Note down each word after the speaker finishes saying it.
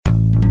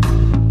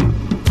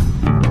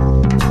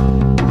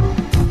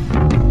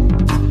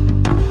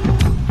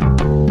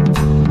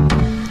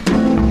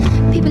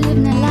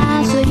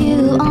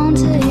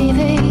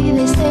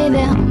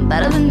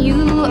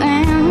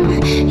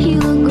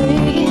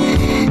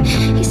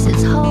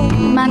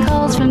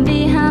walls from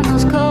behind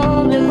those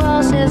cold big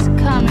walls. Says,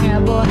 come here,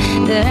 boy,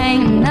 there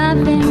ain't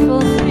nothing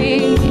for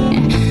free.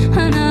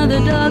 Another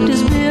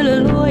doctor's bill,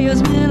 a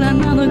lawyer's bill,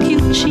 another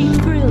cute cheap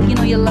thrill. You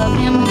know you love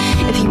him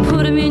if you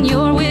put him in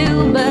your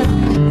will, but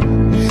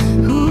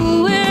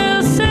who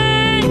will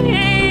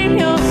save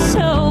your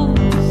souls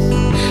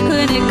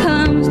when it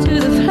comes to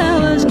the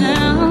flowers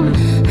now?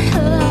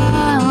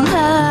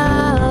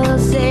 Oh,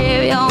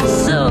 save your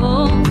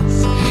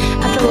souls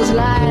after those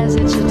lies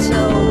that you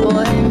told,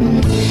 boy.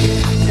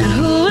 And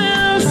who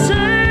will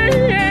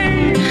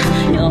save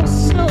your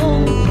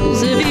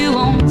souls if you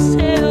won't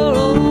save your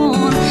own?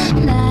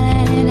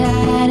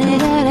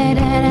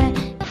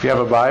 If you have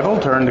a Bible,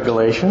 turn to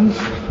Galatians.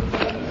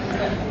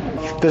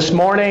 This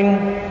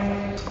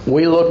morning,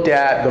 we looked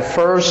at the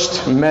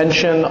first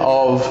mention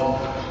of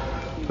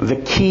the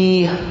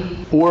key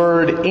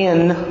word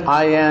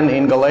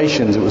in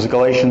Galatians. It was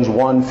Galatians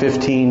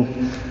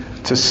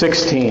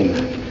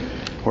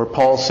 1:15-16, where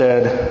Paul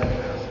said,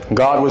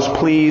 God was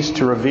pleased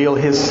to reveal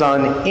His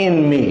Son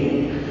in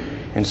me.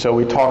 And so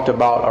we talked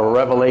about a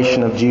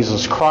revelation of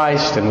Jesus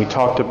Christ, and we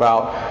talked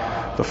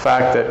about the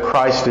fact that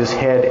Christ is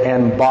head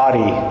and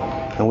body,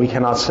 and we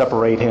cannot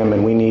separate Him,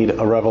 and we need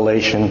a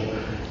revelation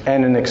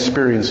and an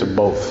experience of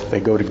both. They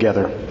go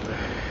together.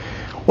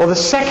 Well, the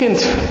second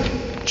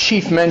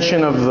chief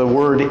mention of the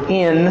word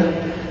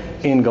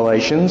in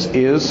Galatians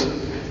is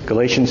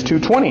Galatians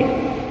 2:20.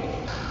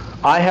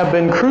 I have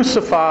been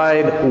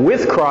crucified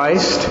with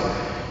Christ,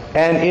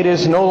 and it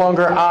is no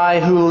longer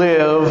I who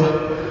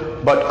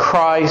live, but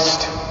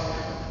Christ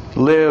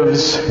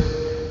lives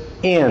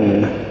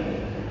in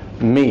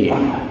me.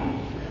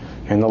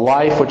 In the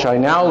life which I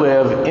now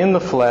live in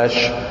the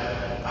flesh,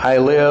 I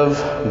live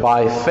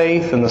by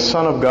faith in the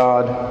Son of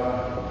God,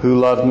 who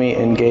loved me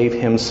and gave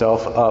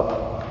Himself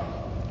up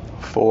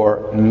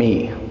for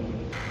me.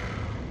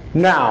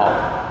 Now,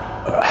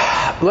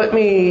 let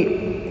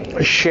me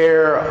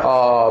share,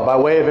 by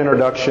way of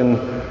introduction,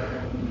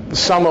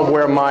 some of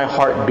where my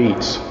heart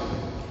beats.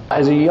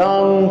 As a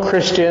young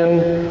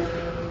Christian,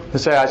 I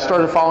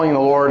started following the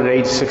Lord at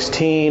age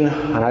 16,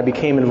 and I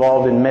became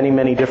involved in many,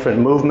 many different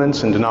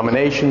movements and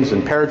denominations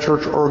and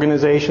parachurch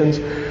organizations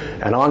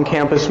and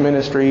on-campus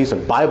ministries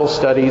and Bible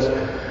studies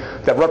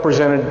that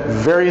represented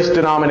various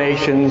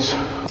denominations,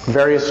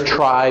 various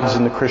tribes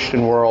in the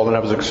Christian world, and I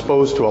was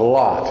exposed to a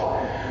lot.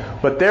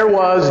 But there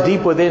was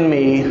deep within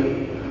me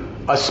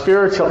a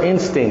spiritual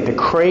instinct, a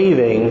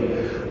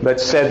craving that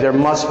said there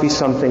must be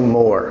something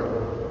more.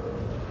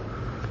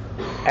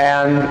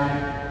 And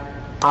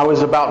I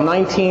was about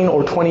 19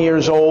 or 20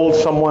 years old.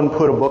 Someone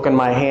put a book in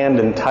my hand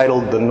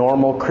entitled The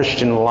Normal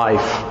Christian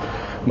Life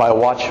by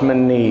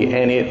Watchman Nee,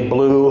 and it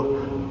blew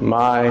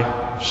my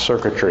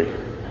circuitry.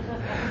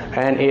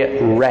 And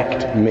it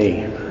wrecked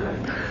me.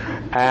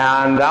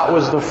 And that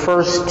was the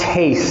first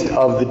taste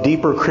of the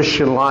deeper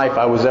Christian life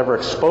I was ever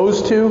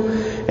exposed to,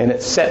 and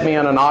it set me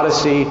on an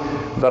odyssey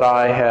that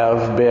I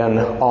have been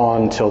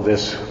on till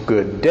this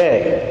good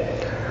day.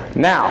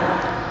 Now,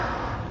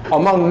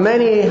 among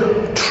many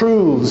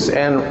truths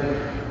and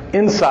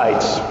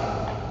insights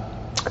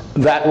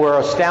that were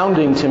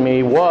astounding to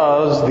me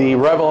was the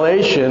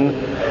revelation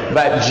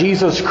that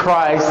Jesus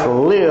Christ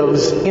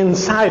lives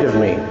inside of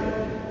me.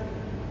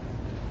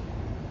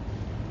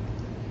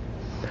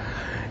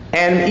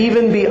 And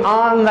even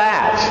beyond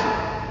that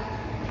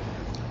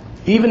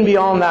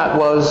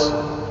was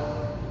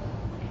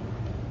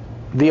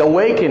the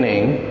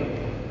awakening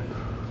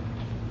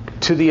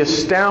to the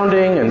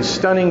astounding and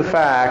stunning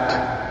fact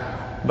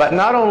that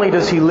not only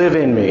does He live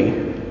in me,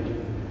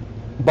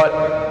 but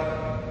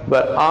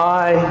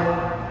I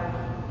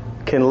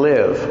can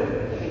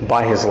live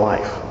by His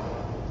life.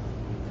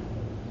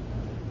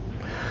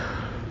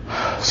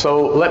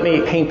 So let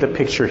me paint the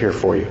picture here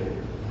for you.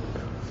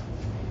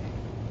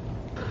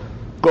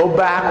 Go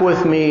back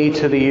with me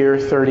to the year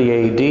 30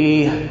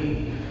 A.D.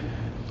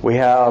 We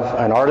have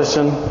an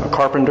artisan, a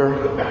carpenter,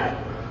 a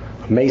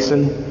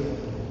mason,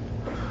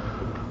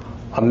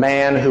 a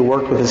man who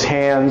worked with his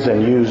hands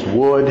and used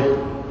wood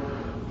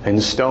and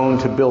stone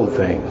to build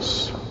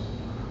things.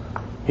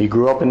 He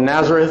grew up in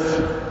Nazareth.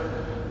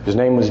 His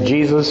name was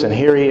Jesus, and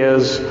here He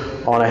is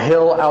on a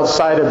hill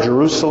outside of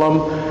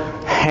Jerusalem,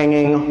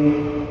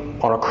 hanging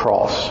on a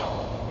cross.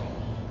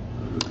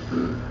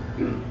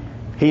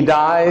 He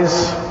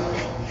dies.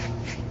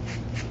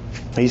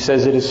 He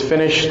says, it is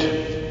finished.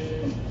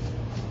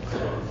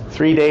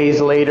 3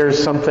 days later,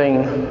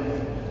 something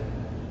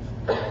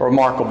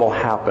remarkable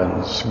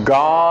happens.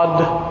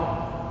 God,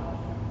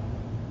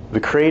 the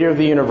Creator of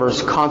the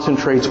universe,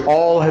 concentrates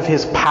all of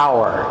His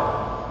power.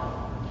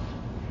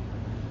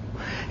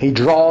 He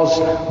draws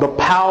the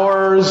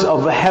powers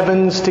of the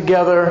heavens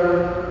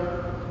together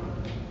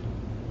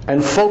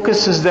and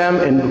focuses them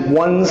in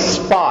one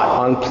spot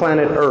on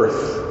planet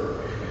Earth.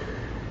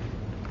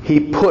 He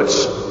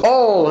puts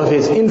all of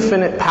His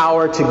infinite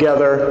power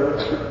together,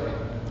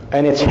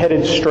 and it's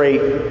headed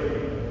straight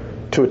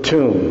to a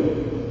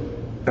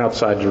tomb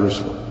outside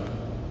Jerusalem.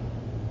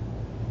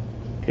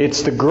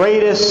 It's the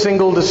greatest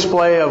single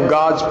display of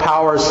God's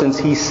power since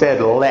He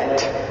said,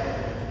 let.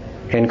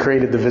 and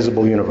created the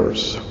visible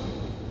universe.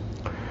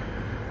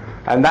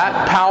 And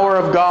that power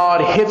of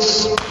God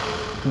hits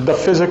the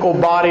physical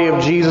body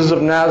of Jesus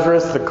of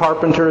Nazareth, the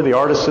carpenter, the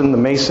artisan, the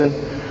mason,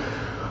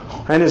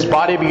 and his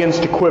body begins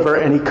to quiver,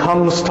 and he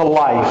comes to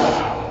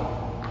life.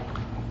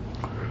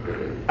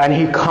 And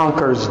he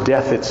conquers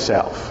death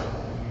itself.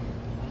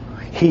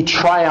 He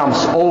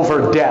triumphs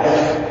over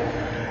death.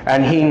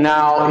 And he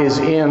now is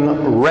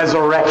in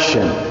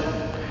resurrection.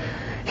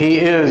 He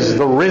is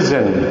the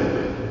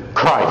risen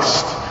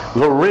Christ,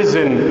 the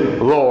risen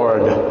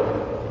Lord,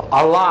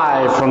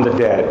 alive from the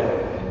dead.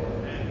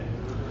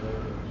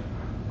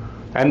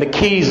 And the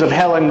keys of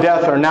hell and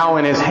death are now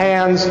in his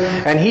hands,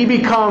 and he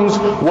becomes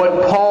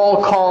what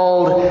Paul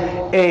called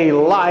a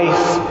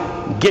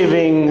life-giving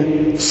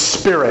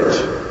spirit.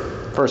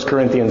 1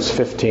 Corinthians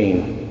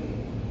 15.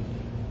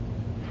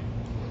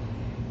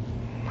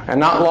 And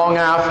not long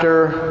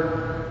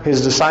after,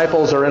 his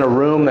disciples are in a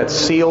room that's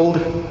sealed,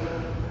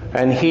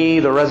 and he,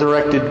 the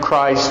resurrected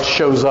Christ,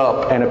 shows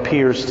up and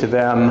appears to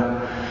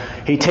them.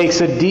 He takes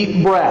a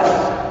deep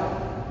breath.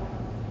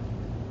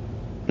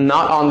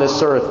 Not on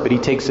this earth, but he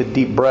takes a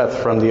deep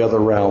breath from the other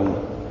realm,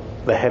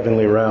 the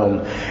heavenly realm,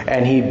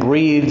 and he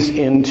breathes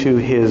into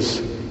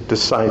his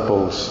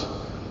disciples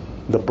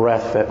the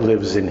breath that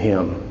lives in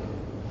him.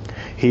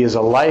 He is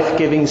a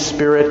life-giving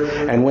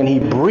spirit, and when he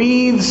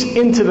breathes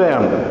into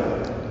them,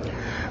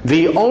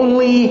 the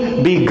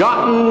only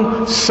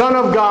begotten Son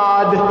of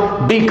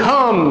God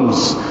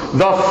becomes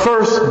the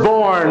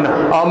firstborn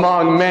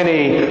among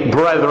many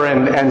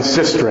brethren and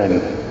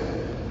sistren.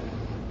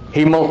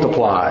 He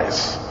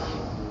multiplies.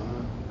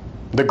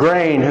 The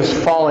grain has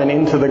fallen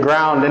into the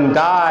ground and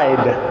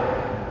died.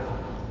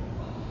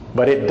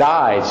 But it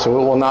died,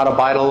 so it will not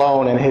abide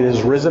alone, and it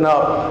has risen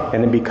up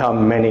and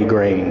become many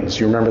grains.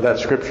 You remember that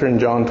scripture in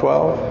John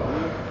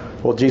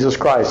 12? Well, Jesus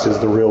Christ is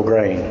the real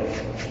grain.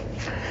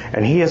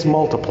 And he has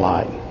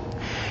multiplied.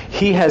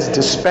 He has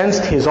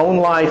dispensed his own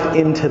life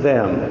into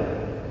them.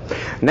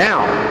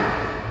 Now,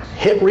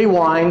 hit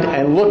rewind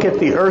and look at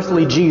the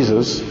earthly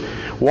Jesus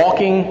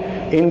walking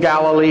in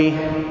Galilee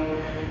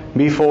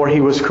before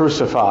he was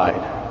crucified.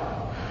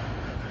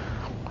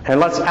 And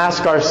let's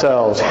ask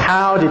ourselves,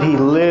 how did he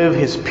live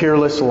his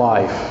peerless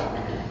life?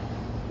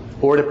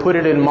 Or to put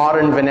it in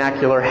modern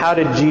vernacular, how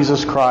did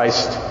Jesus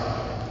Christ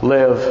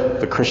live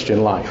the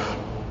Christian life?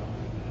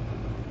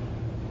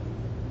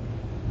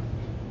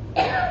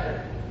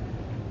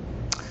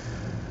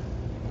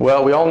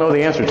 Well, we all know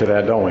the answer to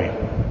that, don't we?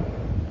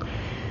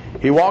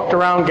 He walked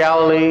around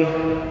Galilee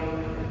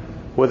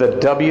with a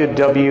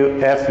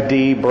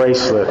WWFD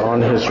bracelet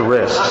on his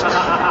wrist.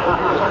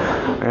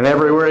 And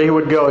everywhere he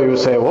would go, he would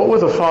say, what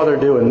would the Father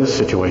do in this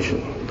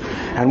situation?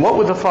 And what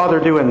would the Father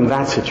do in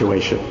that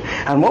situation?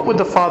 And what would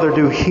the Father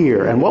do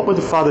here? And what would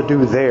the Father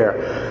do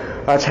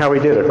there? That's how he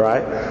did it,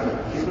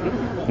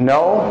 right?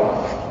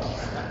 No.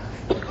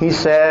 He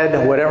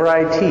said, whatever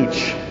I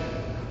teach,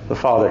 the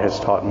Father has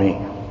taught me.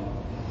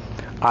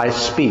 I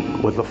speak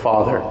what the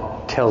Father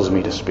tells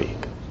me to speak.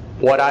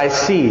 What I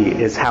see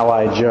is how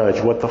I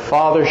judge. What the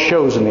Father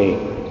shows me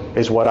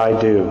is what I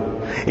do.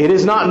 It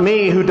is not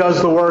me who does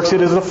the works.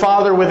 It is the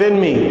Father within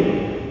me.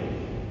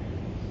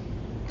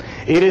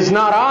 It is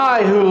not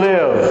I who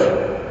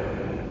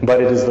live,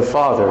 but it is the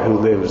Father who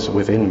lives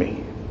within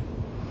me.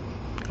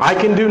 I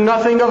can do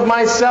nothing of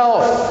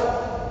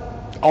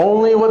myself.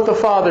 Only what the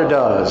Father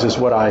does is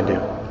what I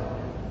do.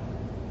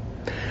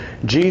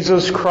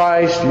 Jesus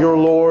Christ, your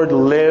Lord,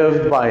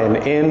 lived by an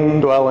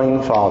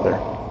indwelling Father.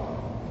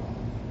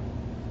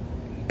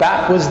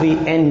 That was the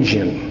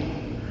engine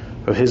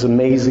of his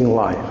amazing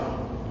life.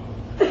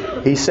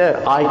 He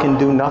said, I can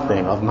do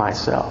nothing of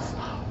myself.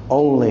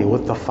 Only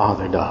what the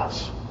Father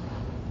does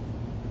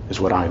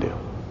is what I do.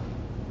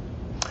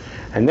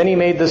 And then he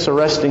made this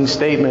arresting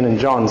statement in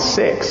John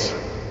 6.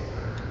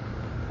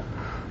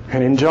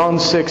 And in John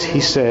 6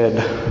 he said,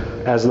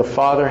 as the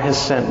Father has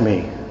sent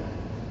me,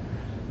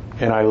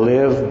 and I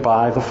live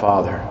by the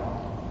Father,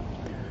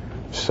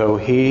 so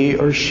he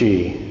or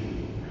she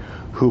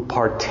who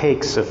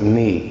partakes of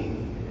me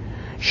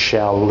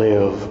shall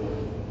live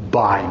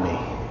by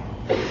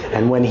me.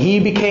 And when he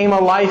became a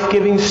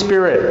life-giving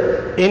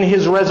spirit in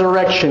his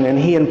resurrection, and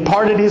he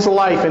imparted his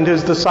life into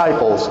his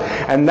disciples,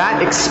 and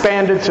that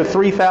expanded to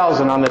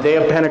 3,000 on the day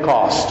of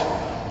Pentecost,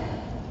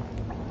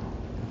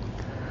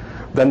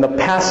 then the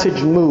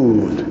passage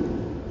moved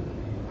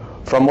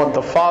from what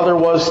the Father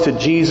was to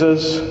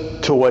Jesus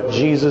to what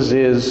Jesus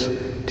is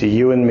to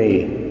you and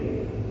me.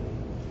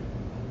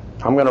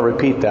 I'm going to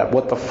repeat that.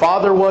 What the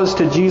Father was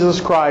to Jesus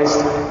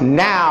Christ,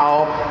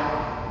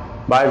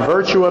 now, by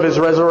virtue of his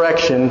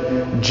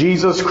resurrection,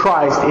 Jesus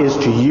Christ is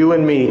to you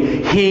and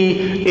me.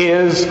 He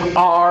is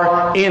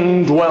our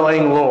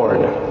indwelling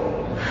Lord.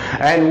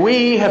 And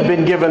we have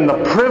been given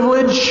the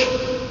privilege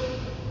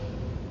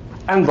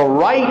and the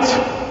right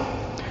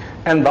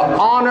and the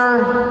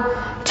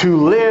honor to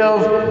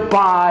live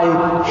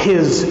by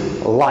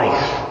his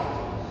life.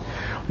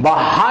 The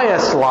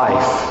highest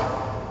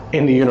life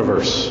in the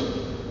universe,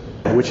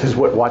 which is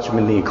what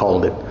Watchman Nee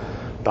called it.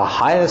 The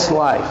highest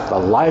life, the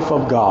life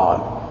of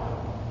God,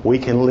 we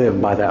can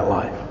live by that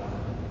life.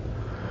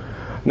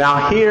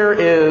 Now here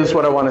is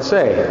what I want to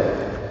say.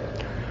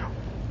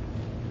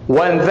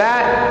 When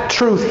that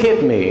truth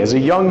hit me as a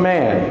young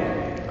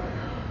man,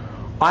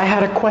 I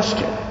had a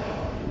question.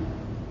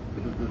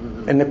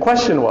 And the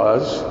question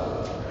was,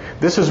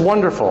 this is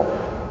wonderful.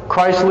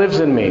 Christ lives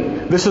in me.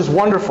 This is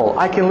wonderful.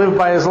 I can live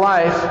by His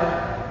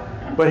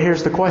life. But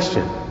here's the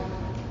question.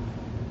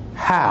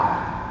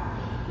 How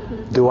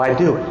do I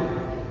do it?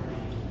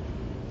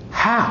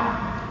 How?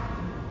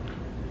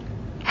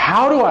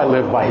 How do I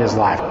live by His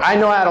life? I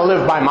know how to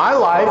live by my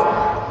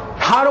life.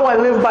 How do I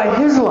live by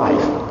His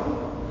life?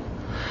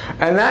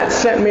 And that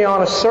sent me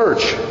on a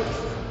search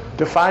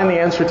to find the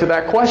answer to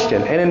that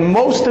question. And in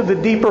most of the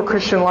deeper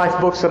Christian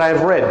life books that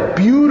I've read,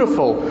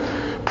 beautiful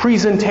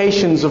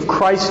presentations of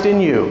Christ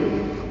in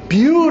you,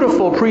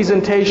 beautiful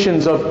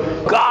presentations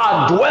of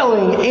God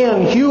dwelling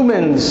in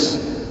humans,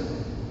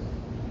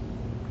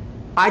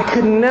 I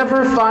could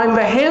never find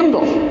the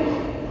handle.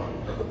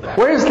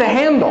 Where's the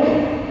handle?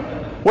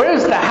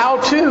 Where's the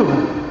how-to?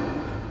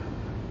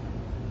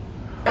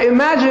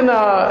 Imagine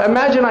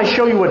I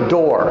show you a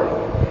door.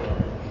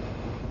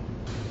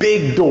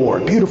 Big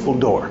door, beautiful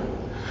door.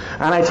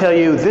 And I tell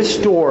you, this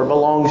door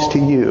belongs to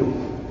you.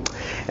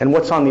 And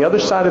what's on the other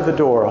side of the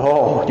door?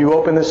 Oh, you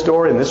open this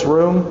door in this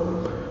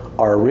room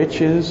are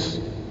riches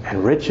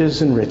and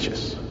riches and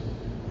riches.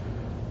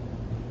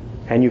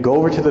 And you go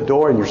over to the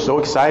door and you're so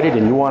excited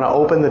and you want to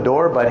open the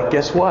door, but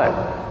guess what?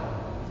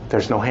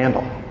 There's no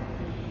handle.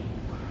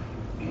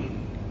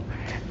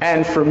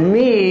 And for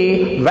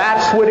me,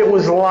 that's what it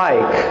was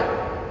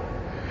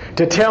like.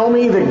 To tell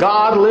me that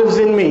God lives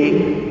in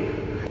me,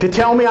 to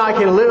tell me I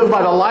can live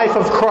by the life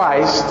of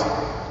Christ,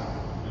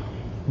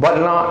 but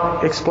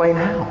not explain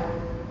how.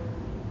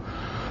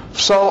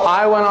 So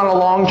I went on a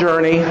long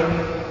journey,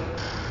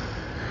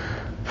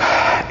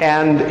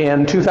 and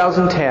in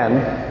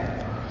 2010,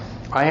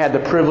 I had the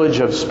privilege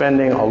of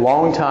spending a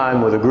long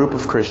time with a group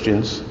of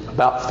Christians,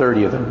 about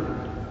 30 of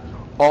them,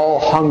 all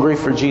hungry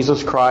for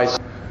Jesus Christ.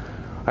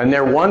 And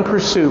their one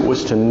pursuit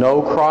was to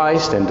know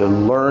Christ and to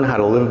learn how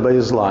to live by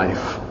His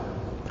life.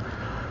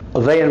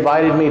 They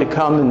invited me to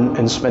come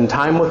and spend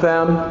time with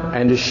them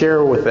and to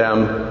share with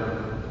them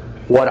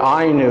what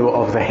I knew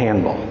of the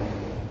handle.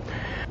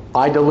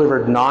 I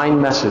delivered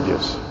 9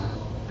 messages.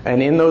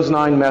 And in those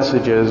 9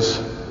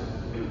 messages,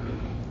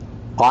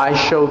 I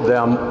showed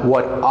them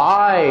what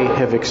I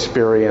have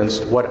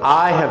experienced, what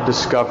I have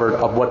discovered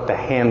of what the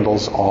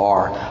handles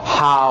are.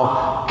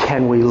 How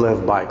can we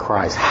live by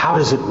Christ? How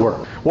does it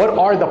work? What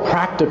are the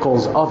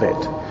practicals of it?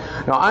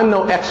 Now, I'm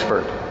no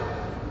expert.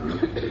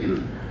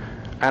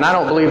 And I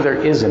don't believe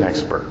there is an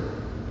expert.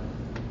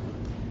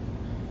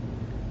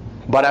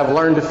 But I've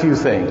learned a few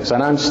things,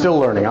 and I'm still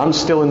learning. I'm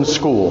still in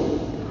school.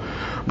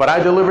 But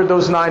I delivered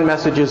those 9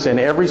 messages, and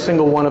every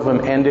single one of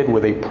them ended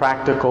with a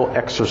practical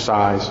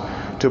exercise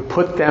to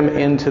put them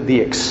into the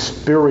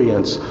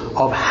experience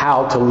of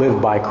how to live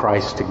by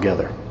Christ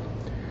together.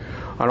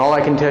 And all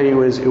I can tell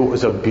you is it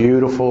was a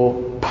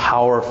beautiful,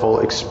 powerful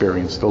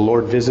experience. The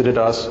Lord visited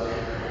us,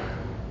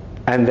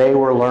 and they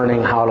were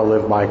learning how to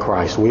live by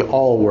Christ. We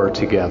all were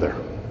together.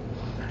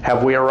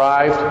 Have we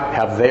arrived?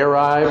 Have they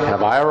arrived?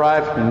 Have I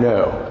arrived?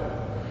 No.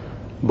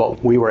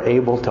 But we were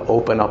able to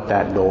open up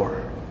that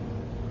door.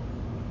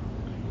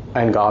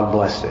 And God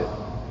blessed it.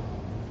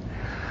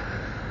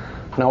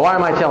 Now, why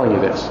am I telling you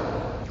this?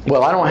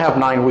 Well, I don't have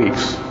 9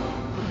 weeks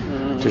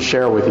to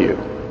share with you.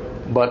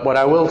 But what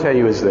I will tell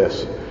you is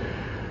this.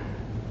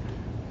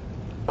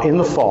 In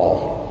the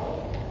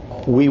fall,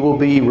 we will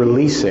be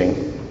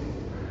releasing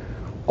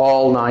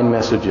all 9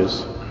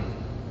 messages.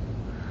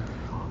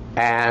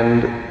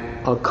 And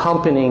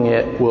accompanying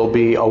it will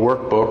be a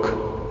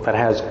workbook that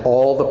has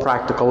all the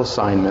practical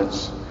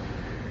assignments.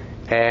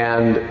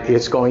 And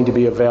it's going to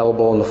be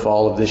available in the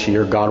fall of this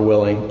year, God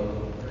willing.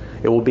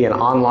 It will be an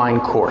online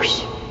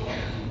course.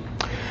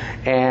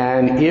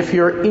 And if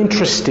you're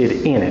interested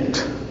in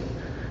it,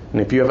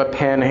 and if you have a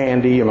pen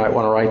handy, you might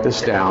want to write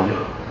this down.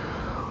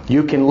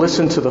 You can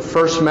listen to the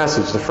first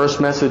message. The first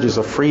message is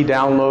a free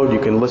download. You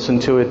can listen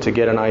to it to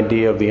get an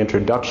idea of the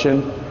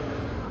introduction.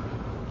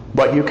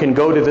 But you can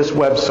go to this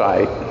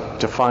website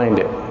to find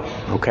it.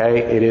 Okay?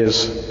 It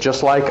is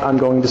just like I'm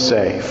going to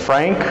say.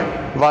 Frank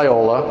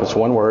Viola, that's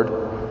one word.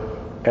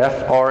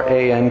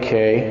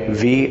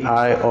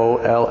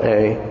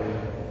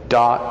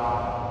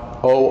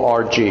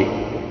 FrankViola.org.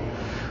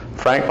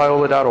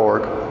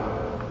 FrankViola.org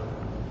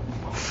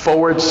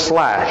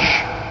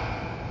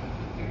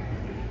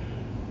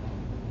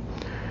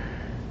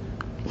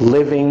 /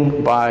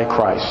 Living by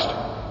Christ.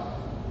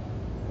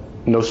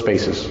 No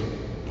spaces.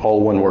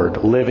 All one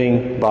word.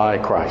 Living by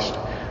Christ.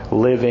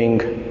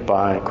 Living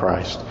by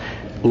Christ.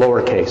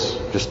 Lowercase.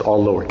 Just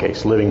all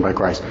lowercase. Living by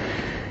Christ.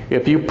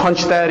 If you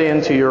punch that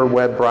into your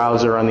web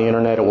browser on the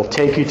internet, it will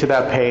take you to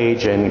that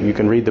page, and you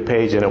can read the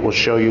page, and it will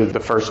show you the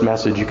first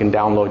message. You can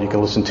download, you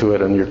can listen to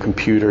it on your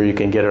computer, you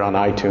can get it on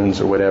iTunes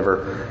or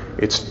whatever.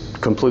 It's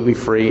completely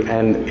free,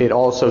 and it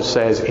also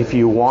says if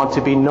you want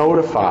to be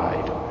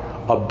notified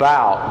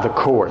about the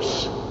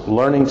course,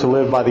 Learning to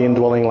Live by the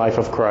Indwelling Life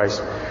of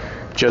Christ,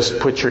 just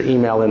put your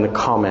email in the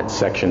comments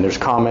section. There's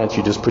comments,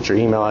 you just put your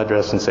email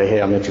address and say,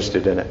 hey, I'm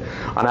interested in it.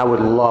 And I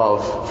would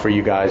love for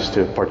you guys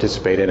to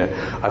participate in it.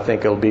 I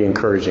think it'll be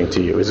encouraging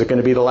to you. Is it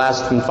going to be the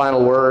last and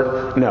final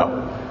word?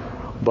 No.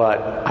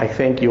 But I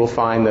think you'll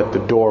find that the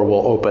door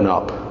will open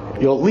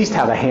up. You'll at least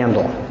have a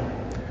handle.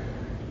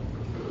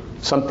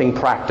 Something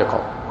practical,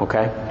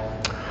 okay?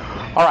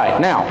 All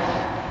right, now,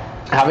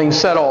 having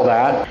said all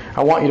that,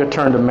 I want you to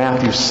turn to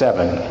Matthew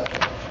 7.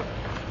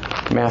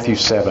 Matthew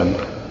 7.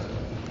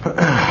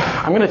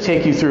 I'm going to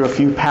take you through a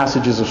few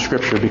passages of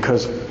Scripture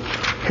because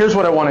here's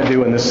what I want to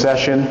do in this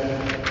session.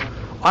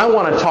 I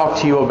want to talk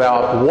to you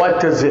about what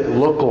does it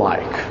look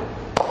like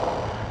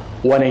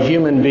when a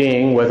human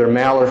being, whether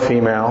male or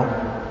female,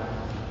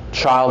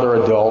 child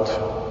or adult,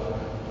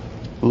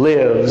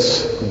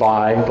 lives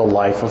by the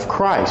life of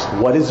Christ.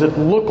 What does it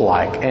look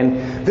like?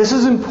 And this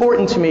is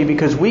important to me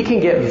because we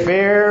can get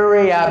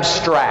very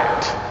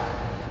abstract,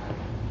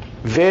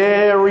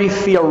 very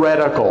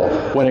theoretical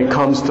when it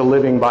comes to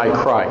living by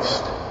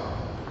Christ.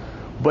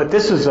 But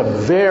this is a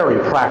very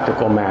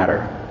practical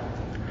matter.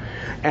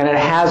 And it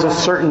has a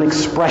certain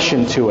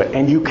expression to it,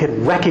 and you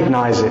can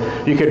recognize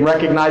it. You can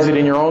recognize it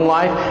in your own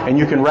life, and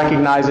you can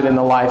recognize it in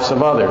the lives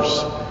of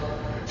others.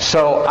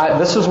 So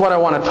this is what I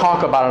want to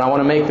talk about, and I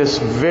want to make this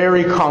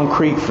very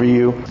concrete for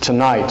you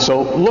tonight.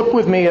 So look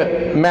with me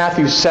at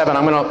Matthew 7.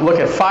 I'm going to look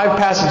at 5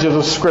 passages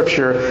of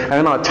Scripture, and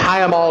I'm going to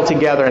tie them all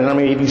together, and I'm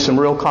going to give you some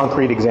real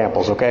concrete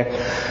examples, okay?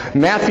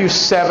 Matthew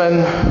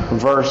 7,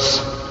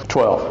 verse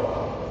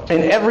 12.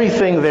 In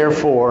everything,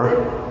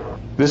 therefore,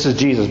 this is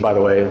Jesus, by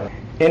the way.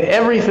 In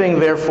everything,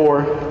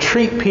 therefore,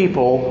 treat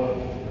people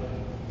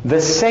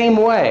the same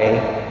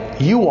way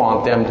you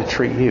want them to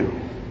treat you.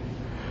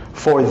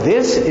 For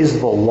this is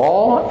the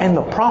law and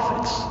the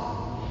prophets.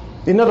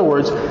 In other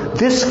words,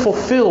 this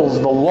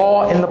fulfills the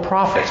law and the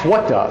prophets.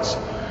 What does?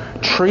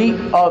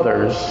 Treat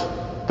others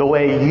the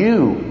way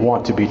you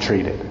want to be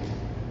treated.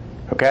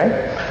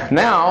 Okay?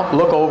 Now,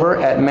 look over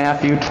at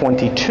Matthew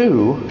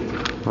 22,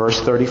 verse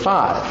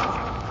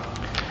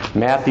 35.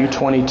 Matthew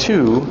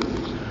 22,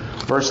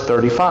 verse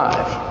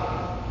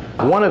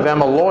 35. One of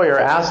them, a lawyer,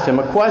 asked him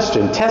a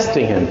question,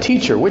 testing him,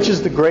 Teacher, which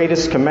is the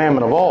greatest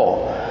commandment of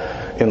all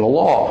in the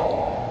law?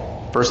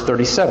 Verse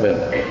 37,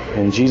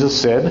 and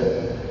Jesus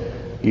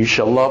said, You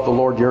shall love the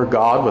Lord your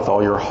God with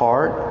all your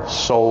heart,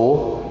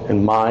 soul,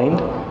 and mind.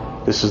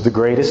 This is the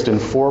greatest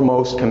and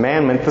foremost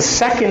commandment. The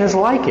second is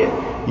like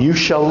it. You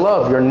shall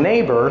love your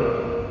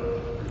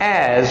neighbor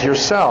as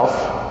yourself.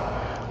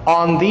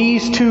 On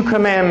these 2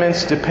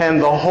 commandments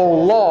depend the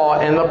whole law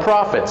and the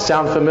prophets.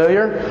 Sound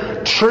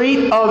familiar?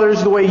 Treat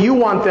others the way you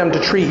want them to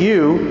treat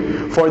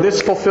you, for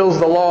this fulfills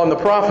the law and the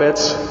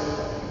prophets.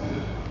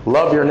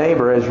 Love your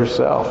neighbor as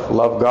yourself.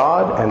 Love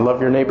God and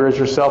love your neighbor as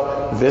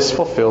yourself. This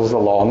fulfills the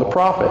law and the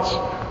prophets.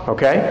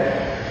 Okay?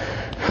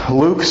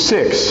 Luke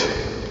 6,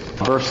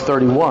 verse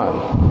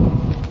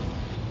 31.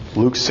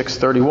 Luke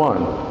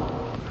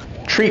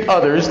 6:31. Treat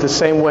others the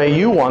same way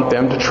you want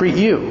them to treat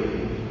you.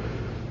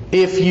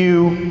 If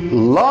you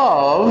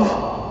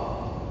love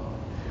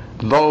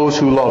those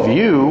who love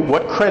you,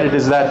 what credit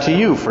is that to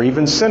you? For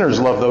even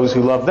sinners love those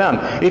who love them.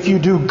 If you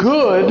do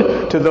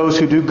good to those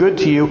who do good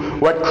to you,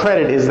 what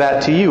credit is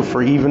that to you?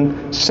 For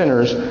even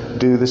sinners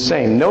do the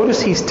same.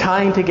 Notice he's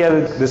tying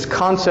together this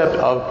concept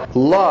of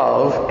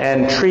love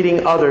and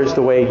treating others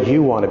the way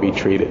you want to be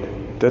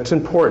treated. That's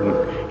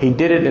important. He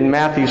did it in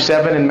Matthew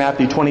 7 and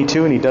Matthew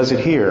 22, and he does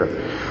it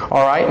here.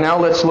 All right, now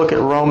let's look at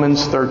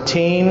Romans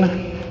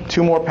 13.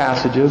 2 more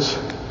passages.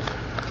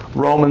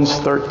 Romans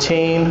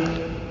 13.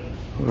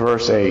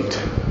 Verse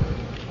 8,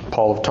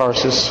 Paul of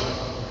Tarsus,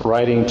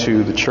 writing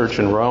to the church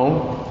in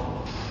Rome,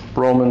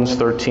 Romans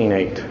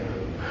 13:8.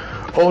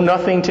 Owe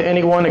nothing to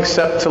anyone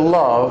except to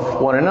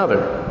love one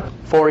another.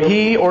 For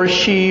he or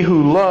she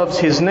who loves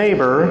his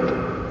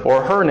neighbor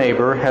or her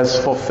neighbor has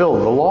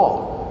fulfilled the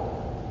law.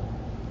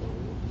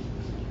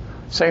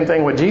 Same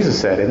thing what Jesus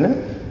said, isn't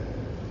it?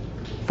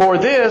 For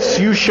this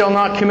you shall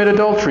not commit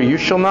adultery, you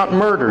shall not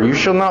murder, you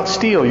shall not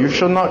steal, you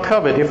shall not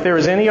covet. If there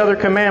is any other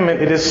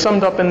commandment, it is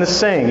summed up in the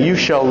saying, you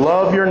shall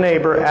love your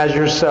neighbor as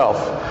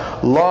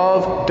yourself.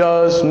 Love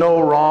does no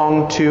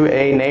wrong to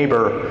a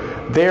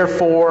neighbor.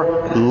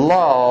 Therefore,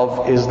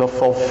 love is the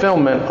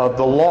fulfillment of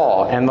the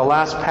law. And the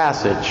last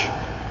passage,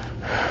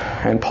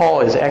 and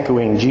Paul is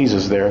echoing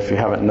Jesus there if you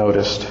haven't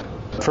noticed.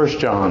 1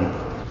 John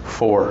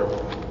 4.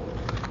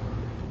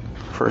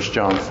 1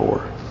 John 4.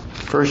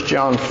 1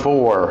 John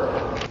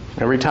 4.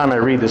 Every time I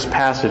read this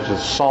passage, a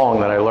song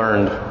that I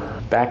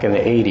learned back in the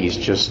 80s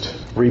just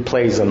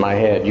replays in my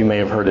head. You may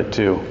have heard it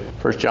too.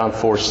 1 John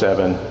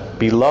 4:7.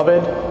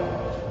 Beloved,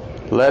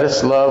 let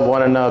us love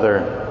one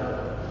another,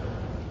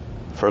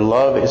 for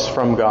love is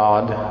from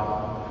God,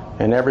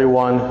 and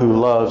everyone who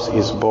loves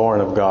is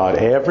born of God.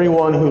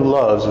 Everyone who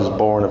loves is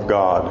born of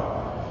God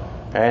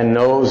and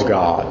knows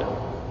God.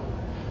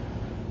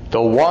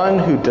 The one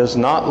who does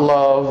not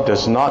love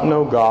does not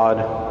know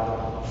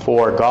God,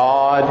 for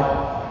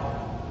God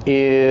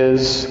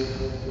is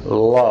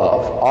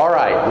love. All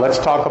right, let's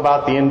talk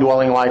about the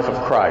indwelling life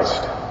of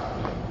Christ.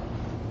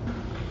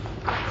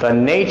 The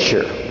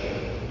nature,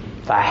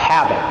 the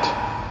habit,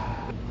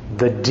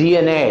 the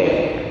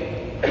DNA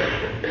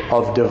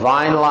of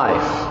divine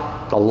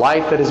life, the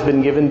life that has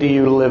been given to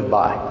you to live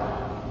by,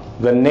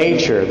 the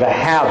nature, the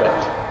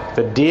habit,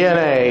 the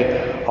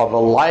DNA of the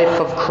life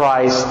of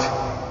Christ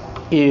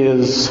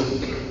is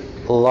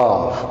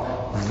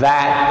love.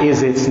 That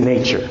is its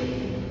nature.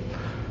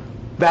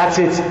 That's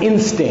its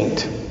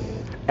instinct.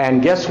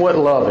 And guess what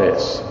love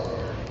is?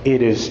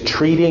 It is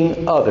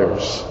treating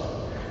others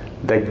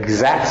the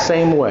exact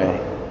same way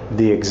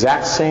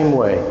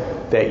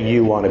that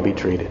you want to be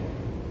treated.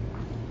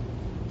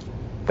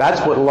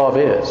 That's what love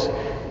is.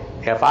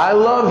 If I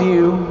love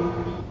you,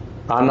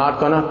 I'm not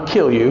going to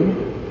kill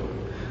you.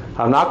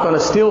 I'm not going to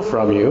steal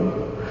from you.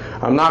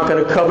 I'm not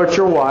going to covet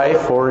your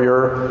wife or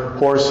your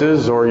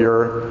horses or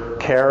your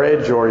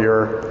carriage or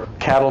your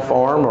cattle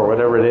farm or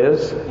whatever it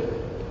is.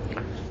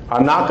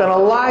 I'm not going to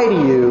lie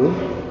to you.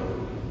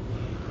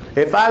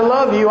 If I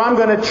love you, I'm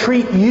going to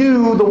treat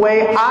you the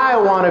way I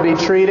want to be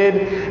treated,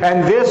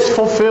 and this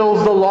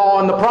fulfills the law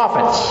and the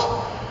prophets.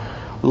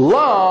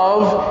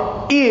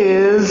 Love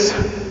is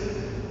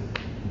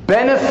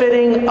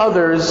benefiting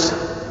others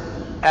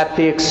at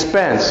the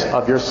expense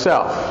of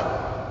yourself.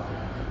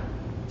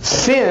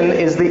 Sin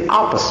is the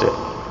opposite.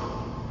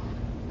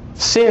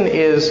 Sin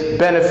is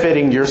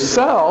benefiting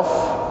yourself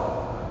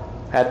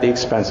at the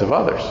expense of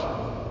others.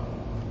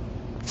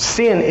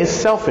 Sin is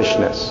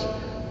selfishness.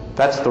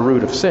 That's the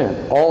root of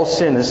sin. All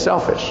sin is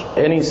selfish.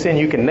 Any sin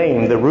you can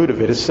name, the root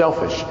of it is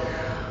selfish.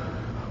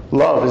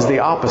 Love is the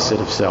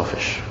opposite of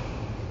selfish.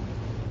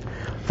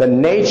 The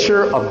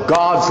nature of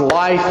God's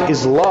life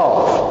is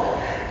love.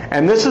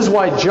 And this is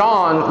why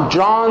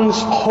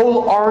John's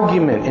whole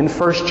argument in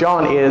 1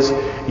 John is,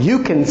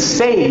 you can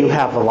say you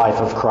have the life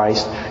of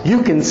Christ,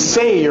 you can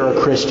say you're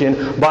a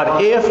Christian,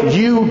 but if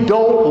you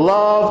don't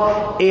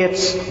love,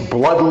 it's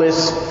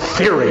bloodless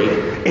theory.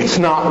 It's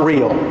not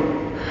real.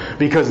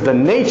 Because the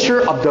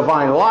nature of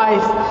divine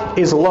life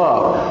is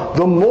love.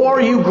 The more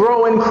you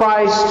grow in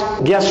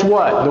Christ, guess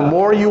what? The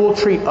more you will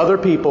treat other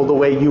people the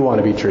way you want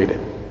to be treated.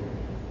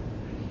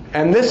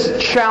 And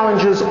this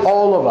challenges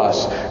all of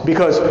us,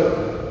 because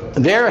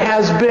there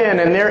has been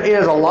and there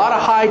is a lot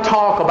of high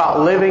talk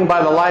about living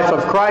by the life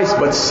of Christ,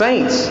 but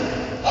saints,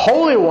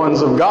 holy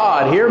ones of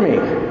God, hear me.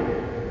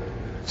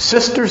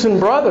 Sisters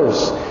and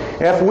brothers,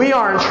 if we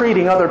aren't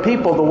treating other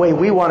people the way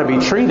we want to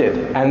be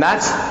treated, and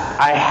that's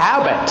a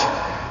habit.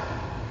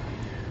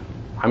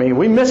 I mean,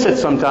 we miss it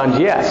sometimes,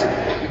 yes,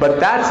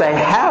 but that's a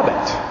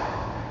habit.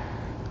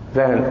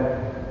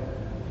 Then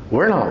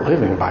we're not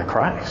living by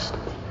Christ.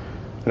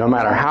 No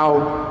matter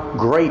how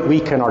great we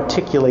can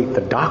articulate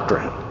the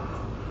doctrine.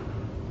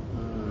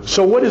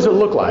 So what does it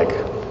look like?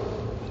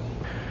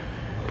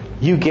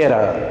 You get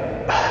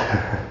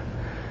a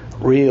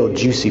real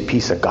juicy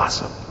piece of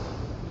gossip.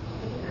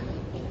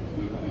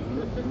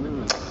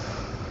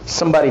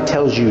 Somebody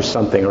tells you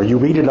something, or you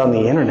read it on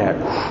the internet.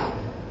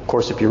 Of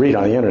course, if you read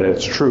on the internet,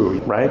 it's true,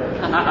 right?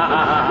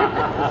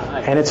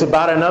 And it's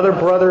about another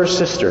brother or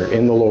sister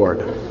in the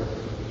Lord.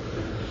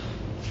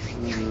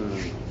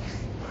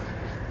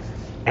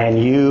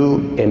 And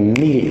you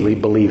immediately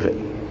believe it.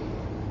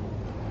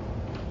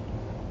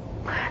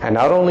 And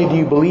not only do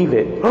you believe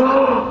it,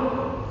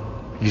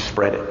 you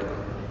spread it.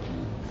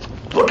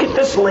 Look at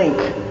this link.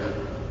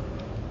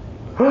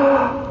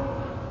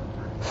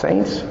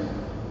 Saints,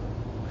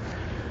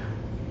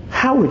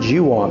 how would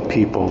you want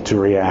people to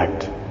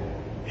react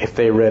if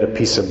they read a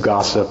piece of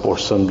gossip or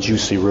some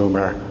juicy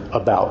rumor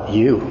about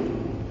you?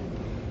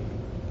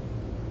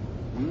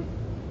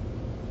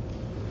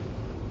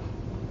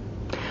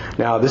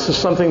 Now, this is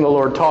something the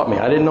Lord taught me.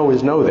 I didn't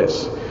always know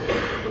this,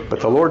 but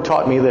the Lord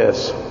taught me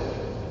this,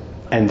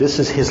 and this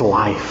is His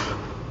life.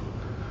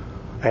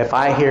 If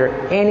I hear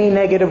any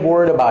negative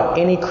word about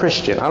any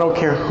Christian, I don't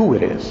care who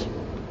it is,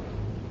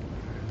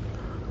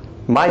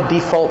 my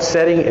default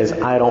setting is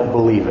I don't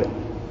believe it.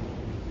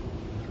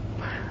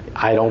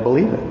 I don't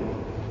believe it.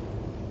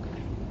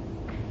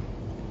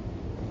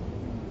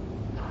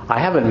 I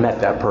haven't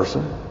met that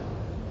person.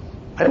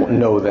 I don't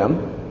know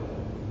them.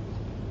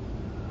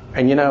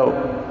 And you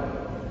know,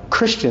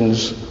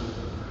 Christians,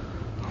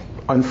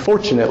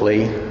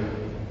 unfortunately,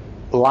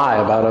 lie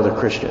about other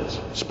Christians,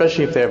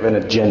 especially if they have an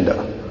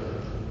agenda.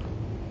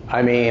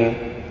 I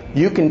mean,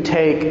 you can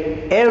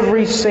take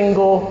every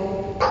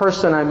single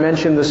person I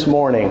mentioned this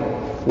morning,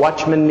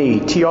 Watchman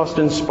Nee, T.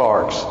 Austin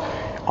Sparks,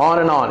 on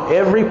and on.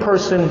 Every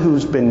person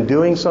who's been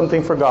doing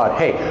something for God.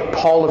 Hey,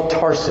 Paul of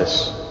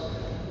Tarsus,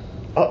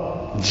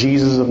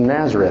 Jesus of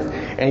Nazareth.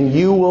 And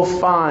you will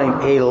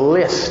find a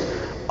list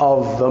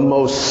of the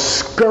most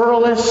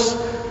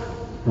scurrilous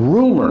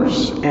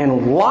rumors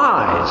and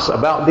lies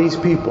about these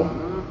people,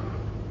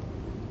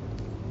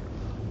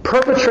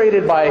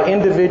 perpetrated by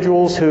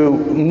individuals who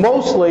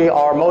mostly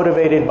are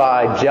motivated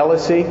by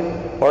jealousy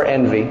or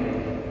envy,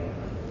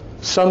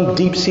 some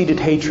deep-seated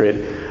hatred.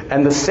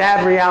 And the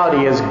sad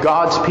reality is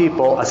God's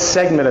people, a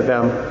segment of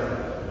them,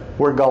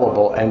 we're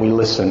gullible and we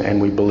listen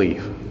and we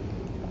believe.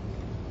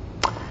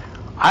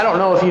 I don't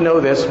know if you know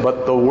this,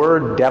 but the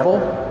word devil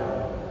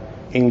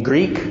in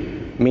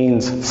Greek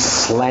means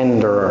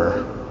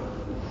slanderer.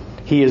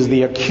 He is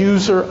the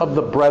accuser of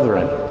the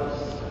brethren.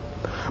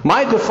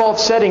 My default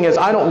setting is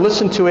I don't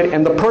listen to it,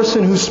 and the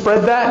person who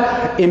spread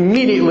that,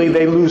 immediately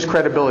they lose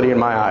credibility in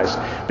my eyes,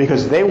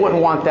 because they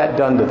wouldn't want that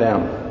done to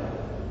them.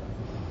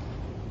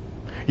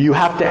 You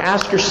have to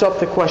ask yourself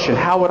the question,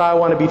 how would I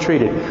want to be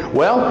treated?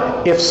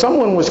 Well, if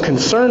someone was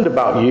concerned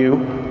about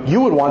you,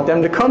 you would want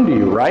them to come to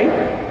you,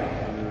 right?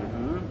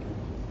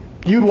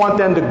 You'd want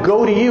them to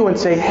go to you and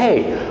say,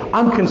 hey,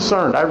 I'm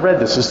concerned. I read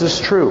this. Is this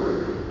true?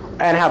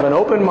 And have an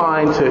open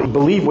mind to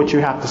believe what you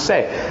have to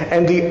say.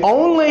 And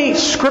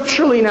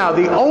scripturally now,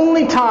 the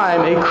only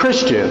time a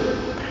Christian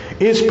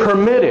is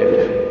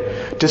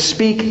permitted to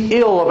speak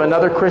ill of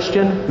another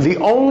Christian, the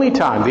only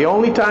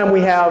time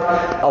we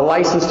have a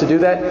license to do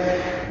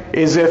that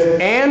is if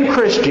an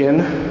Christian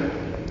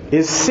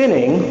is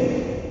sinning,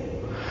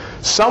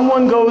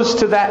 someone goes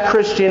to that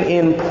Christian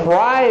in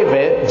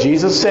private.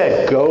 Jesus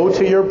said, go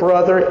to your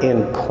brother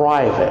in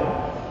private.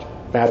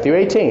 Matthew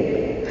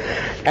 18.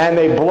 And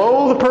they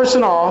blow the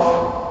person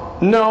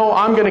off. No,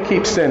 I'm going to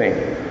keep sinning.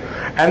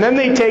 And then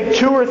they take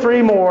 2 or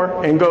 3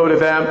 more and go to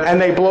them, and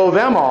they blow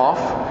them off.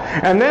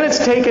 And then it's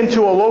taken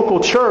to a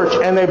local church,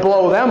 and they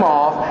blow them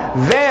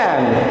off.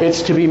 Then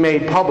it's to be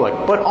made public.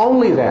 But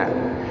only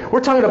then.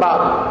 We're talking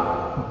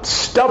about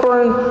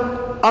stubborn,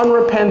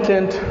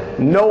 unrepentant,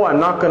 no, I'm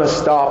not going to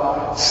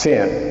stop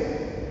sin.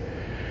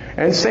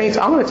 And saints,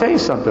 I'm going to tell you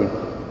something.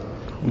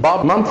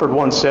 Bob Mumford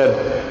once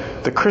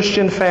said, the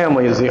Christian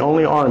family is the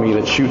only army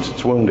that shoots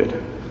its wounded.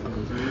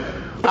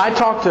 I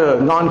talk to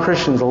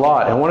non-Christians a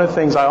lot, and one of the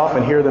things I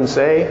often hear them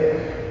say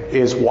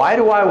is, why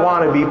do I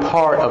want to be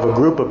part of a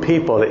group of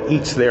people that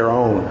eats their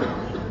own?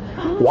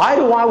 Why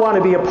do I want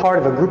to be a part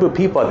of a group of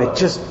people that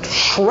just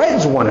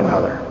shreds one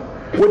another?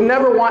 Would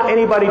never want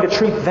anybody to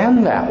treat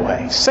them that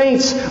way.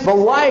 Saints, the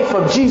life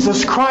of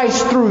Jesus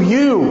Christ through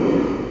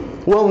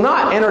you will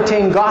not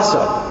entertain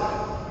gossip.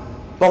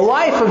 The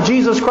life of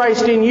Jesus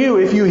Christ in you,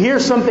 if you hear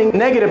something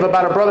negative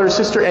about a brother or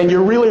sister and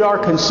you really are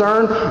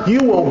concerned, you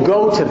will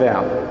go to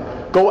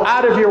them. Go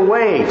out of your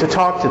way to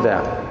talk to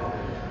them.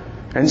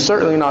 And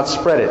certainly not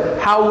spread it.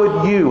 How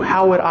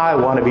would I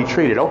want to be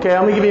treated? Okay,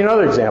 I'm going to give you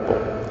another example.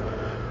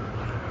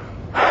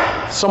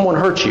 Someone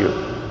hurt you.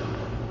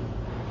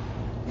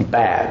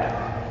 Bad.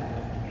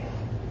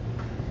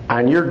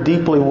 And you're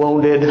deeply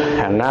wounded,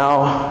 and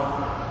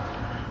now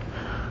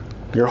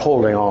you're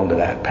holding on to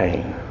that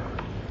pain.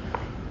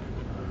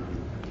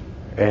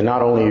 And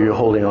not only are you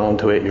holding on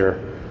to it,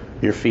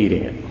 you're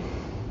feeding it.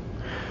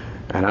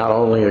 And not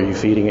only are you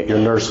feeding it, you're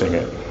nursing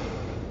it.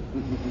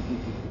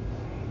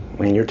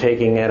 And you're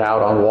taking it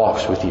out on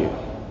walks with you.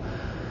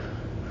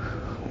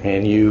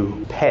 And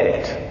you pet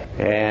it.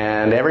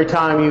 And every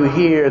time you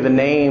hear the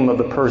name of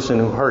the person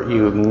who hurt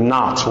you,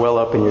 knots well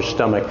up in your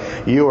stomach.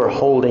 You are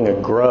holding a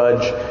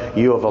grudge.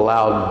 You have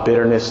allowed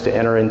bitterness to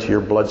enter into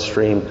your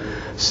bloodstream.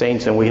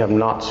 Saints, and we have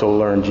not so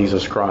learned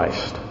Jesus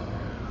Christ.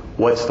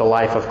 What's the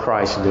life of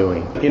Christ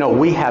doing? You know,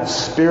 we have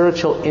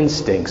spiritual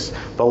instincts.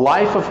 The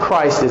life of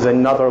Christ is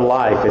another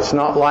life. It's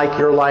not like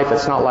your life.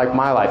 It's not like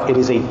my life. It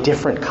is a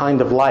different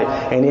kind of life.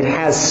 And it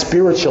has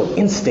spiritual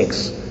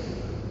instincts.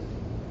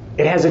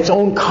 It has its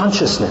own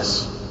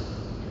consciousness.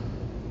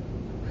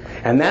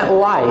 And that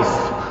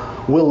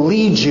life will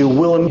lead you,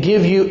 will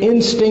give you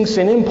instincts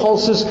and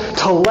impulses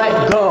to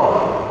let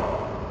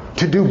go.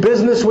 To do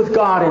business with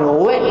God and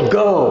let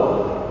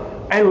go.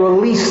 And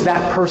release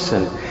that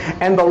person.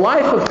 And the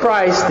life of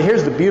Christ,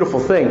 here's the beautiful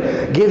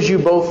thing, gives you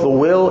both the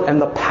will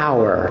and the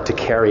power to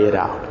carry it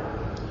out.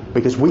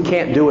 Because we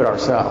can't do it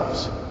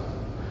ourselves.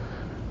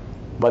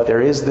 But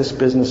there is this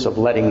business of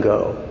letting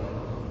go.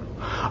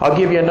 I'll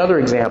give you another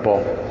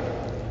example.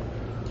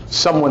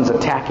 Someone's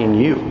attacking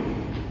you.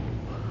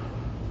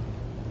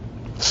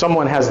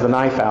 Someone has the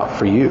knife out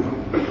for you.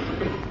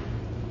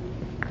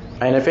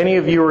 And if any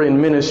of you are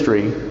in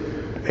ministry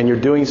and you're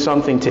doing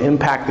something to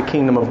impact the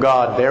kingdom of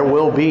God, there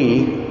will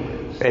be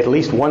at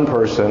least one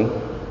person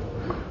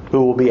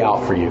who will be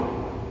out for you.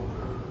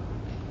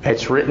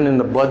 It's written in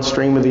the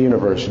bloodstream of the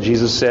universe.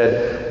 Jesus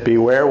said,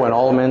 beware when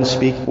all men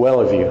speak well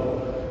of you.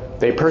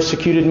 They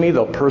persecuted me,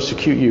 they'll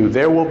persecute you.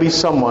 There will be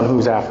someone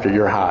who's after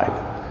your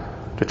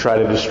hide to try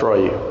to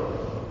destroy you.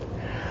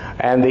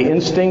 And the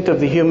instinct of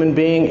the human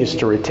being is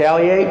to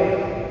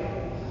retaliate,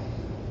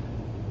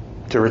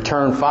 to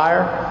return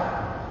fire.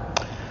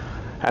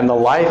 And the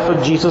life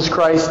of Jesus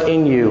Christ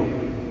in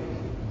you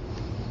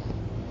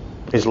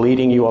is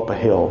leading you up a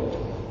hill.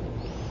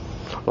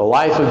 The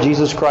life of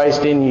Jesus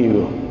Christ in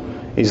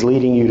you is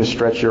leading you to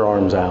stretch your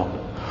arms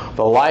out.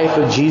 The life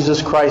of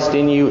Jesus Christ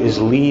in you is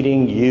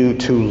leading you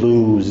to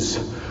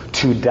lose,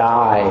 to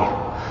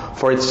die.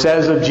 For it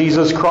says of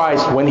Jesus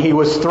Christ, when he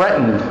was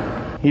threatened,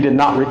 he did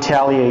not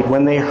retaliate.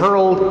 When they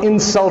hurled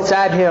insults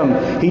at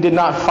him, he did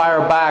not fire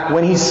back.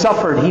 When he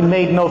suffered, he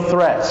made no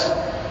threats.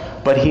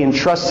 but he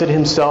entrusted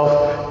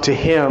himself to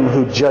him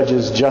who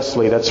judges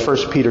justly. That's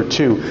 1 Peter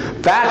 2.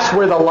 That's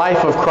where the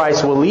life of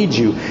Christ will lead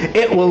you.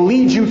 It will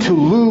lead you to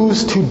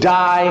lose, to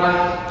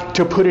die,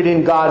 to put it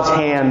in God's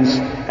hands,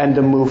 and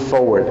to move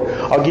forward.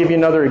 I'll give you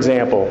another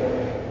example.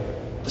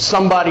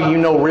 Somebody you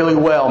know really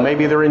well,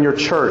 maybe they're in your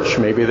church,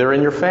 maybe they're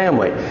in your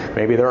family,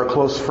 maybe they're a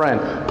close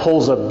friend,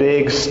 pulls a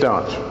big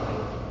stunt.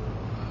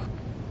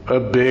 A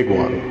big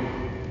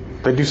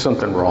one. They do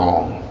something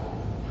wrong.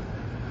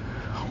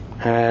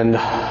 And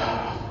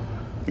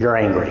you're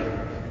angry.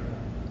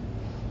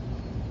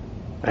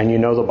 And you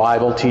know the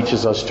Bible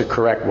teaches us to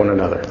correct one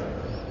another.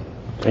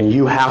 And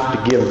you have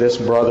to give this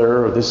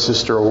brother or this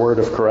sister a word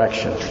of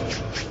correction.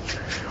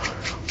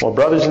 Well,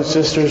 brothers and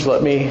sisters,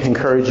 let me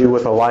encourage you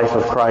what the life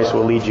of Christ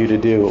will lead you to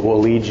do. It will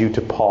lead you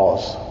to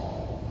pause.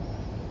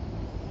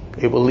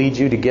 It will lead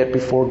you to get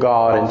before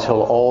God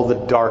until all the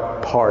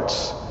dark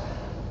parts,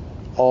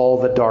 all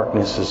the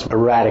darkness is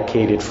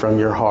eradicated from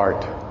your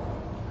heart.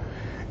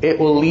 It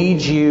will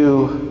lead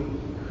you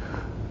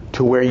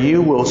to where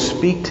you will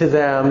speak to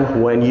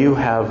them when you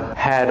have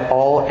had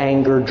all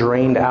anger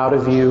drained out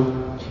of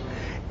you,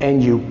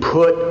 and you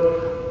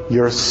put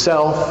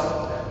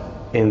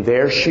yourself in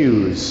their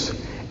shoes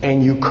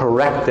and you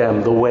correct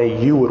them the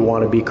way you would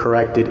want to be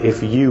corrected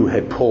if you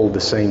had pulled the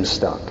same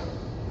stunt.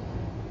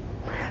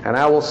 And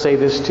I will say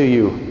this to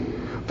you,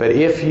 that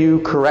if you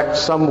correct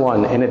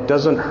someone and it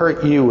doesn't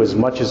hurt you as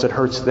much as it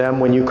hurts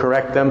them when you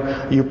correct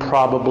them, you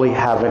probably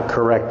haven't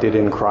corrected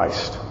in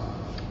Christ.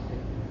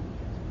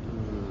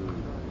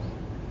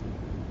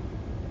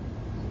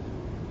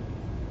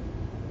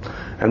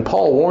 And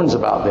Paul warns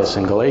about this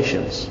in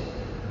Galatians.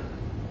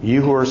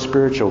 You who are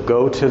spiritual,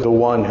 go to the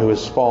one who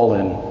has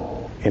fallen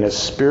in a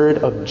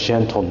spirit of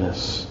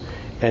gentleness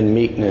and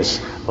meekness,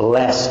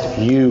 lest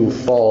you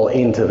fall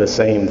into the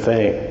same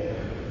thing.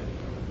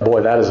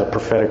 Boy, that is a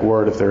prophetic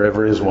word if there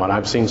ever is one.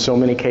 I've seen so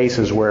many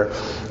cases where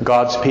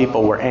God's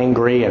people were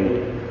angry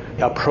and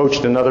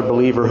approached another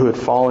believer who had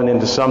fallen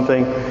into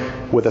something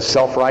with a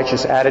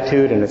self-righteous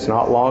attitude, and it's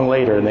not long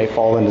later and they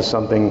fall into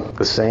something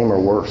the same or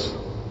worse.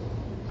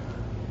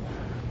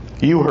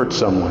 You hurt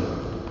someone.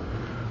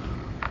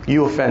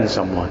 You offend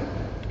someone.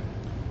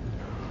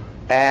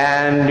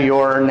 And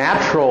your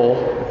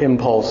natural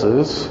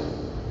impulses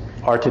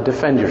are to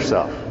defend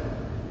yourself,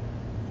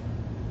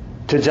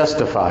 to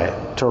justify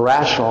it, to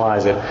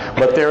rationalize it.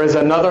 But there is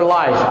another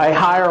life, a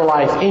higher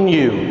life in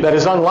you that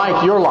is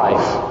unlike your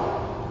life.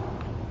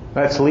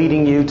 That's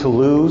leading you to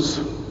lose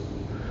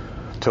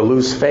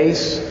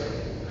face,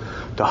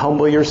 to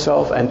humble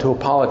yourself, and to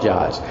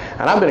apologize.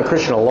 And I've been a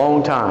Christian a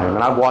long time,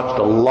 and I've watched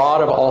a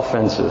lot of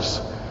offenses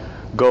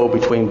go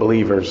between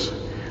believers.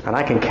 And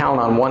I can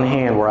count on one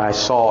hand where I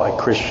saw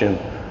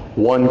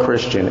one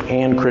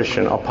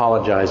Christian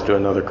apologize to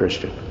another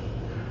Christian.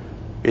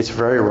 It's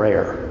very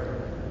rare.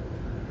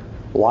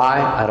 Why?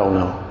 I don't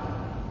know.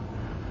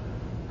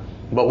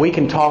 But we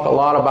can talk a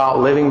lot about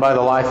living by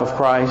the life of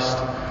Christ.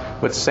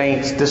 But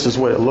saints, this is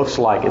what it looks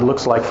like. It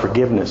looks like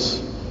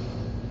forgiveness.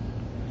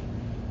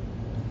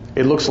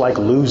 It looks like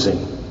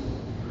losing.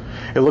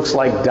 It looks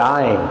like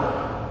dying.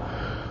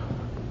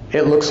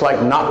 It looks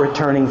like not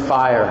returning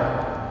fire.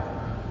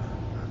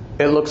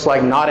 It looks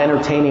like not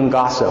entertaining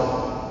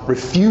gossip.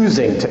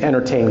 Refusing to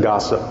entertain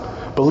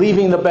gossip.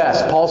 Believing the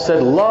best. Paul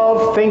said,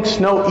 love thinks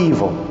no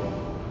evil.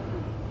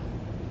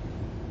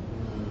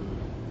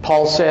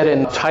 Paul said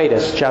in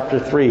Titus chapter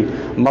 3,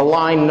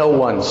 malign no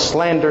one,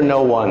 slander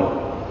no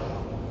one.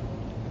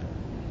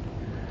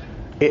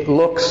 It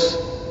looks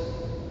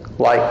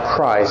like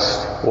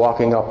Christ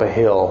walking up a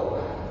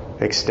hill,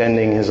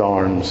 extending his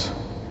arms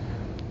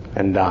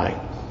and dying.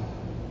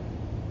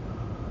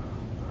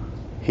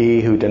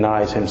 He who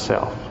denies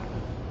himself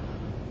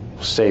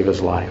will save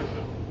his life.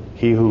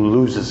 He who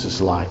loses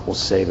his life will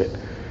save it.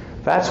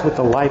 That's what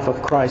the life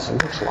of Christ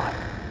looks like.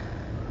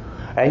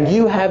 And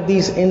you have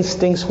these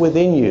instincts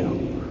within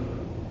you.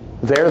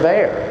 They're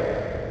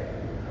there.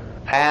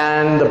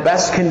 And the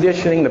best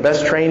conditioning, the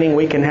best training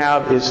we can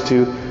have is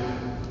to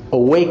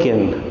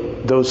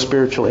awaken those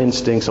spiritual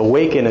instincts,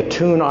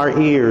 attune our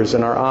ears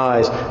and our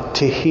eyes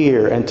to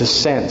hear and to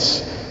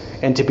sense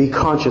and to be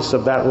conscious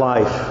of that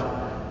life.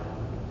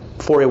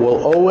 For it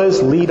will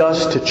always lead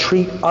us to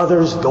treat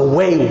others the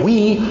way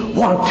we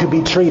want to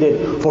be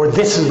treated, for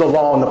this is the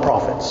law and the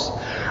prophets.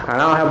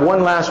 And I'll have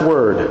one last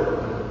word.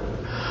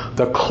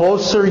 The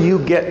closer you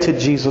get to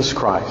Jesus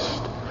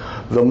Christ,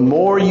 the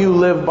more you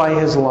live by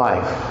His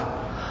life,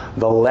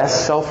 the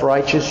less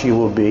self-righteous you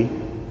will be,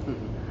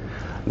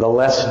 the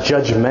less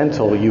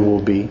judgmental you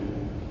will be,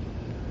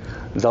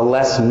 the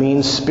less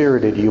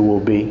mean-spirited you will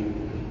be,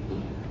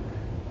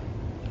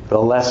 the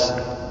less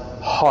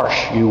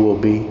harsh you will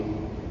be,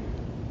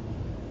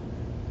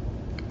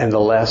 and the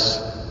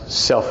less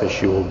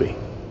selfish you will be.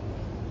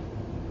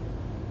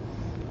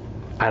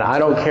 And I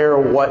don't care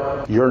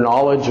what your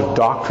knowledge of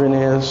doctrine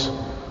is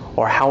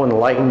or how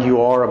enlightened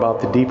you are about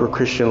the deeper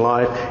Christian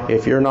life.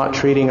 If you're not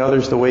treating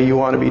others the way you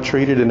want to be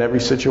treated in every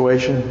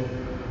situation,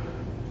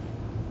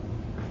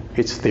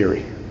 it's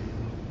theory.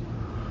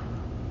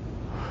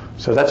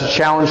 So that's a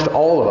challenge to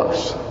all of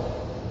us.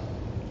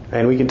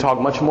 And we can talk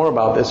much more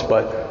about this,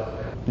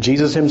 but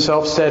Jesus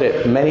himself said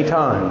it many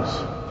times.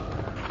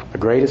 The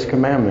greatest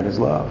commandment is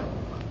love.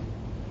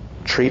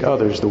 Treat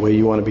others the way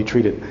you want to be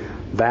treated.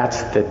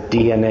 That's the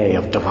DNA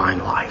of divine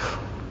life.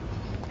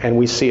 And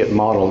we see it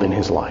modeled in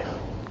his life.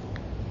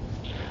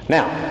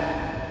 Now,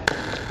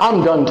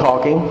 I'm done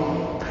talking,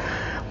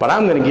 but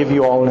I'm going to give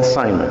you all an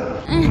assignment.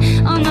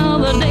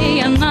 Another day,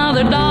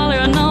 another dollar,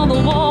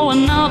 another wall,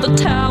 another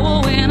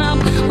tower went up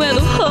where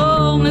the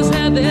homeless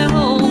had their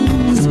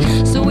homes.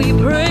 So we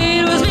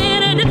prayed with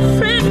many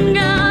different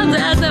gods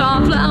as there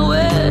are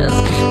flowers,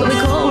 but we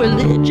call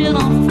religion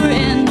our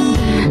friend.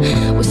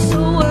 We're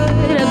so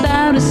worried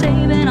about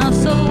saving our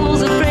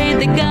souls, afraid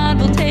that God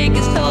will take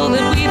his toll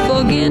that we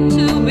forget to